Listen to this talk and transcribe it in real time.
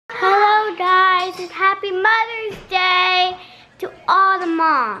and happy Mother's Day to all the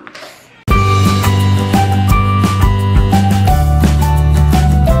moms.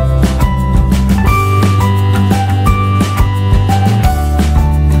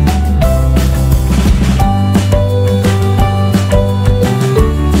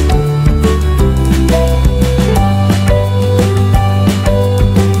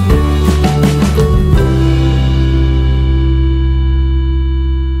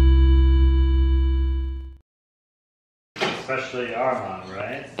 Especially our mom,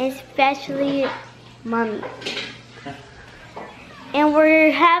 right? Especially Mommy. And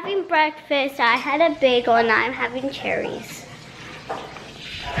we're having breakfast. I had a bagel and I'm having cherries.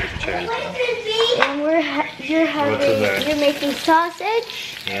 Cherries. And you're making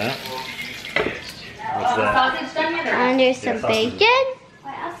sausage. Yeah. What's that? Sausage done yet? And there's some bacon. I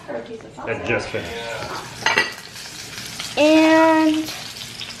asked for a piece of sausage. That just finished. And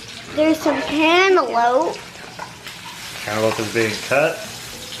there's some cantaloupe. Cantaloupe is being cut.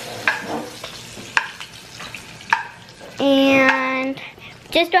 And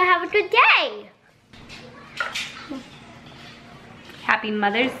just to have a good day. Happy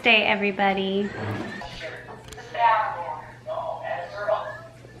Mother's Day, everybody.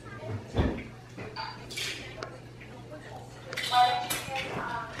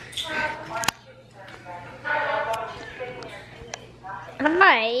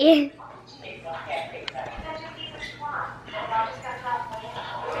 Hi.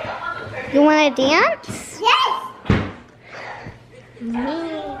 You want to dance? Yes.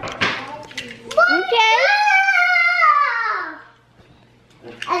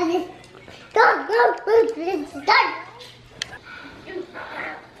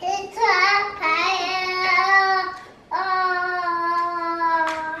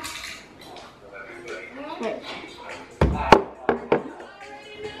 Okay.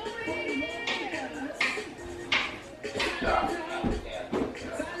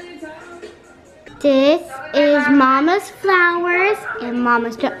 This is Mama's flowers, and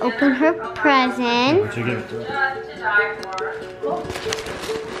Mama's gonna open her present. What'd you give it to her?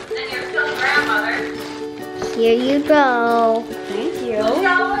 And you're still grandmother. Here you go. Thank you. So look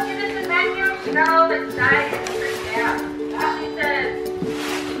at this menu. No, it's not. Yeah. She says,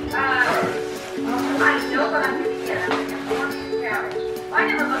 I know what I'm going to get. I'm going to get I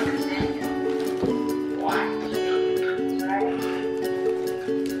never looked at the menu. Why? Right.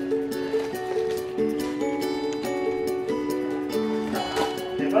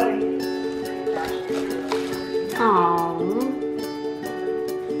 Hey, buddy. Aww.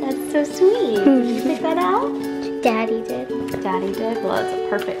 That's so sweet. Did you pick that out? Daddy did. Daddy did? Well, it's a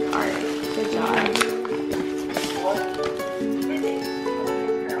perfect card. Good job.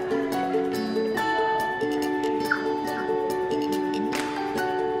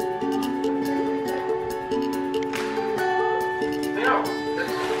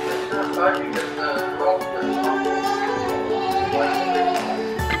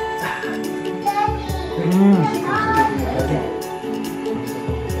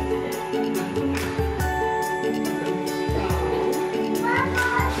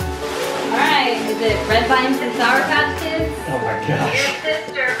 Is it Red Vines and Sour Patch Kids? Oh my Your gosh.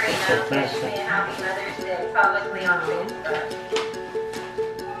 sister, Rhena, wished me a happy Mother's Day publicly on Facebook.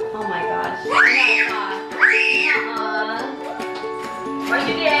 Oh my gosh. What'd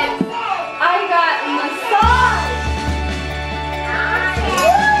you get? I got a massage!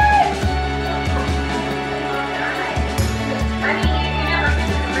 I mean, you never get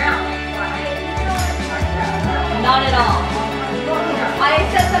to the ground. Not at all. I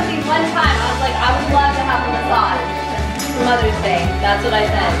said something one time. I was like, I would love to have a massage for Mother's Day. That's what I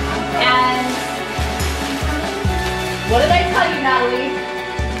said. And what did I tell you, Natalie?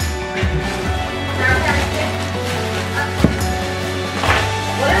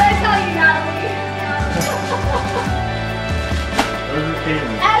 What did I tell you, Natalie? Those are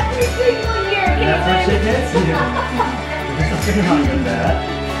kittens. Every single year, That's what she Caitlin. gets you. There's something wrong with that.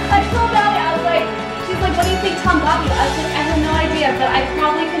 I told Natalie, I was like, she's like, what do you think Tom got you? I was like, I have no idea, but I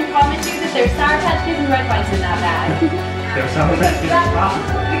probably can promise you that there's Sour Patch Kids and Red Vines in that bag. There's some of that good problem.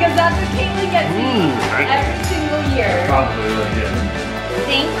 Because that's what Caitlin gets me every single year. Probably really good.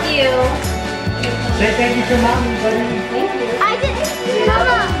 Thank you. Say thank you to mommy, buddy. Thank you. I did.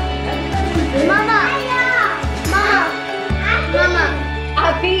 Mama. Mama.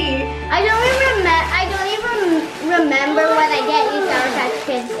 Happy. I don't even remember when I get you Sour Patch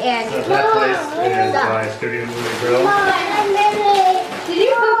Kids and. So that place is by Studio Movie Grill. Did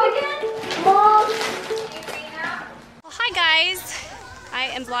you poop again? Mom. Well, hi guys. I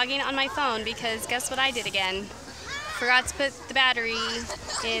am vlogging on my phone because guess what I did again? Forgot to put the battery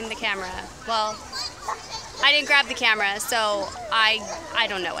in the camera. Well, I didn't grab the camera, so I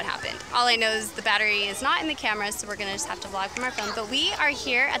don't know what happened. All I know is the battery is not in the camera, so we're gonna just have to vlog from our phone. But we are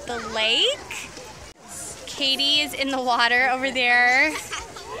here at the lake. Katie is in the water over there.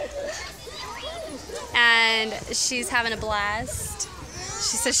 And she's having a blast.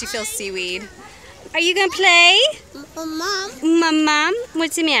 She says she feels seaweed. Are you gonna play? Mom,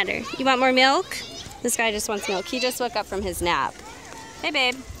 what's the matter? You want more milk? This guy just wants milk. He just woke up from his nap. Hey,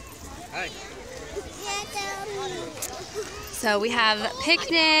 babe. Hi. So we have a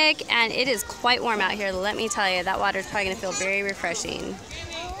picnic, and it is quite warm out here. Let me tell you, that water is probably gonna feel very refreshing.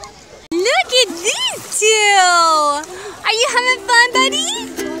 Look at these two! Are you having fun, buddy?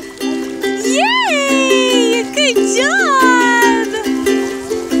 Yay! Good job!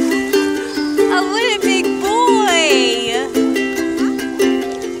 Oh, what a big boy!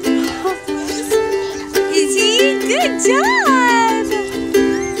 Is he? Good job!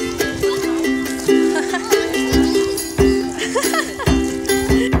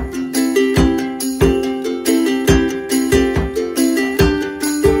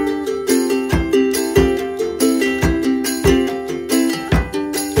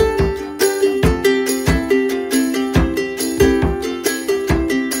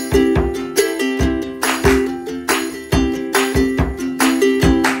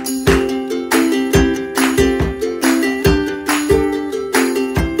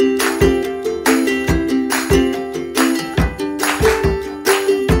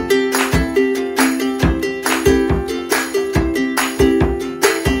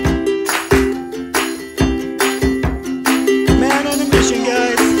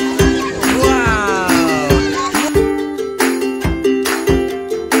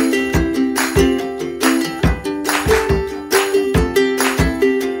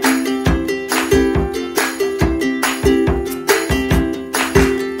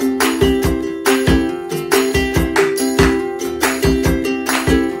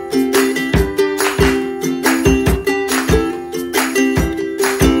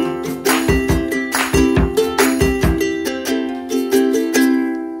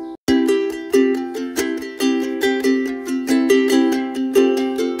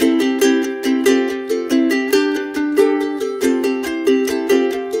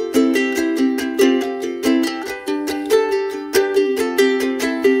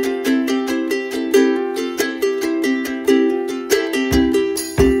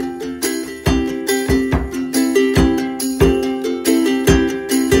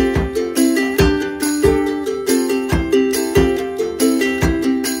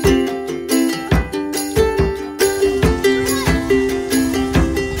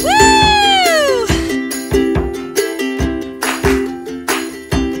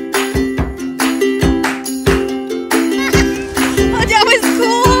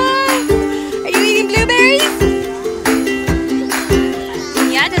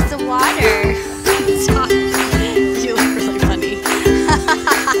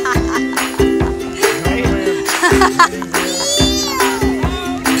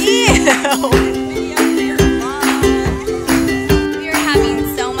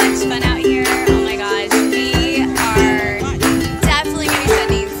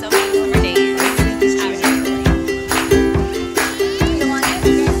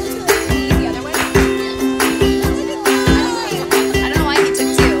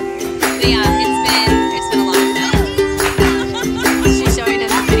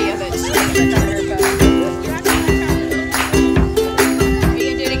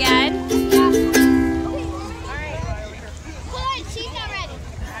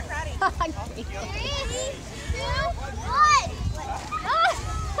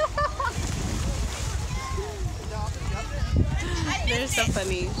 They're so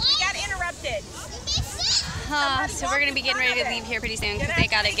funny. We got interrupted. So we're gonna be getting ready to leave here pretty soon because they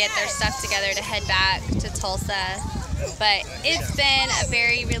gotta get their stuff together to head back to Tulsa. But it's been a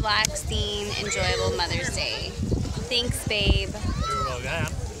very relaxing, enjoyable Mother's Day. Thanks, babe. You're welcome. Yeah.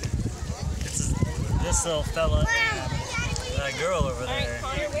 This little fella and that girl over there.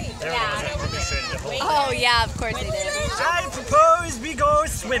 They were the ones that orchestrated the whole thing. Oh yeah, of course they did. I propose we go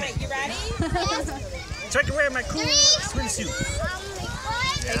swimming. You ready? So I can wear my cool swimsuit.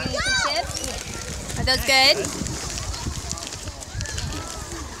 Are you eating some chips? Are those good?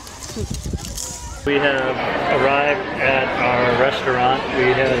 We have arrived at our restaurant.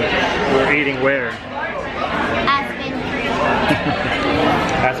 We're eating where? Aspen Creek.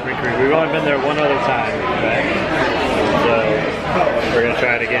 Aspen Creek. We've only been there one other time, right? So we're gonna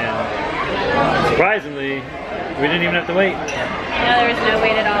try it again. Surprisingly, we didn't even have to wait. No, there was no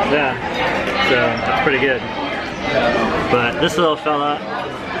wait at all. Yeah, so that's pretty good. But this little fella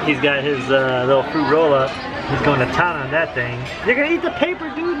He's got his little fruit roll up. He's going to town on that thing. You're gonna eat the paper,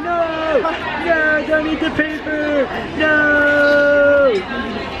 dude. No! No, don't eat the paper. No!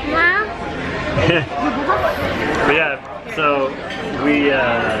 Mom? But yeah, so we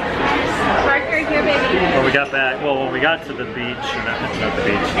Parker, here, baby. when we got back, well, when we got to the beach, not the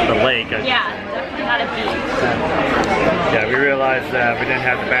beach, the lake. Yeah, definitely not a beach. Yeah, we realized that we didn't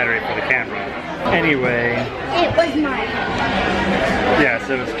have the battery for the camera. Anyway. It was mine. Yeah,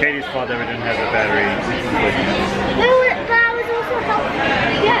 so it was Katie's fault that we didn't have the battery. But I was also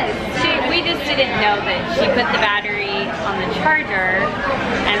helping. Yes, we just didn't know that she put the battery on the charger,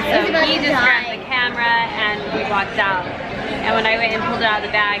 and so he just grabbed the camera and we walked out. And when I went and pulled it out of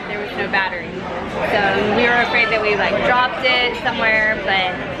the bag, there was no battery. So we were afraid that we like dropped it somewhere, but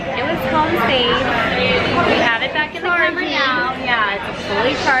it was home safe. We have it back in the camera now. Yeah, it's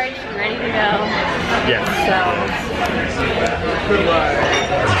fully charged and ready to go. Yes. So.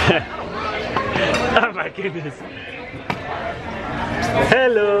 Oh my goodness.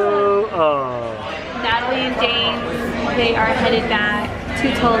 Hello. Oh. Natalie and James, they are headed back to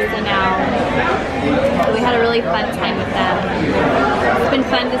Tulsa now. So we had a really fun time with them. It's been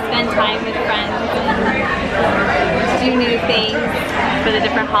fun to spend time with friends and do new things for the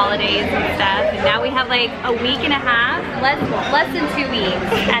different holidays and stuff. And now we have like a week and a half, less than 2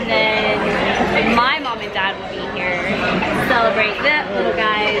 weeks. And then my mom and dad will be here to celebrate that little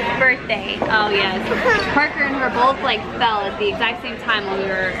guy's birthday. Oh yes. Parker and her both like fell at the exact same time when we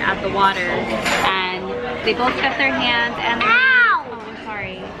were at the water. And they both cut their hands and ow! Oh, I'm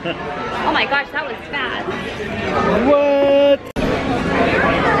sorry. Oh my gosh, that was fast. What?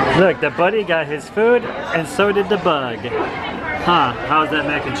 Look, the buddy got his food and so did the bug. Huh, how's that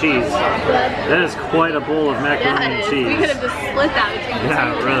mac and cheese? That is quite a bowl of macaroni and cheese. We could have just split that between the two.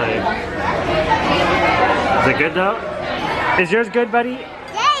 Yeah, really. Is it good though? Is yours good, buddy?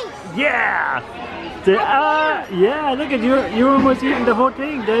 Yay! Yeah! Yeah, look at you. You're almost eating the whole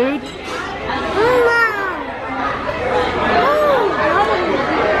thing, dude.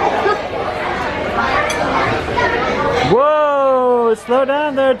 Whoa! Slow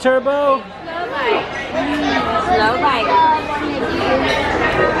down there, Turbo. Slow bite. Slow bite.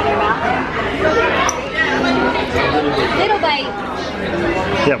 Little bite.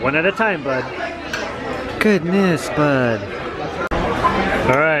 Yeah, one at a time, bud. Goodness, bud.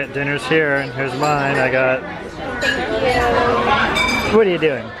 Alright, dinner's here. Here's mine. I got... What are you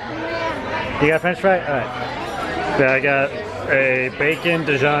doing? You got French fry? Alright. Yeah, I got a bacon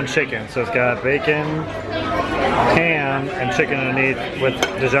Dijon chicken. So it's got bacon, ham, and chicken underneath with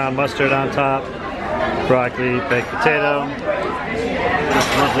Dijon mustard on top. Broccoli, baked potato. This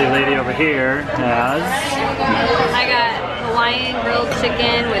lovely lady over here has... I got Hawaiian grilled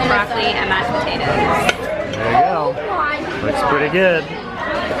chicken with broccoli and mashed potatoes. There you go. Looks pretty good.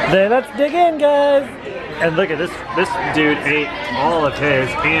 Then let's dig in, guys. And look at this. This dude ate all of his,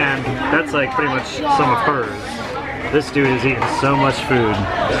 and that's like pretty much some of hers. This dude is eating so much food.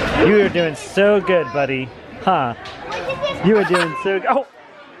 You are doing so good, buddy. Huh? You are doing so good. Oh!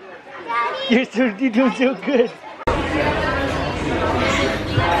 You're doing so good.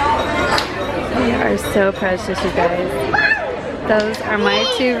 They are so precious, you guys. Those are my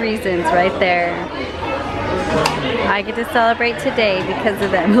 2 reasons right there. I get to celebrate today because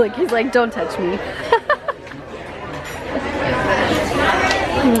of them. Look, he's like, don't touch me.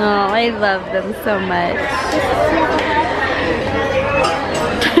 Oh, I love them so much.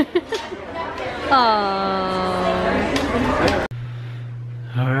 Oh.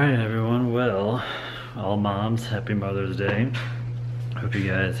 Alright, everyone. Well, all moms, happy Mother's Day. Hope you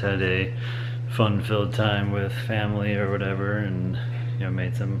guys had a fun-filled time with family or whatever, and you know,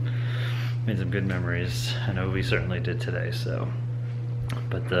 made some good memories. I know we certainly did today. So,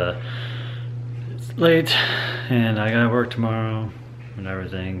 but it's late, and I gotta work tomorrow and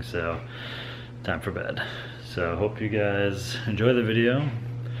everything. So, time for bed. So, hope you guys enjoy the video.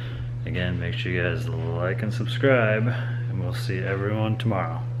 Again, make sure you guys like and subscribe, and we'll see everyone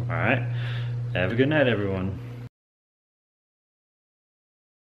tomorrow. All right. Have a good night, everyone.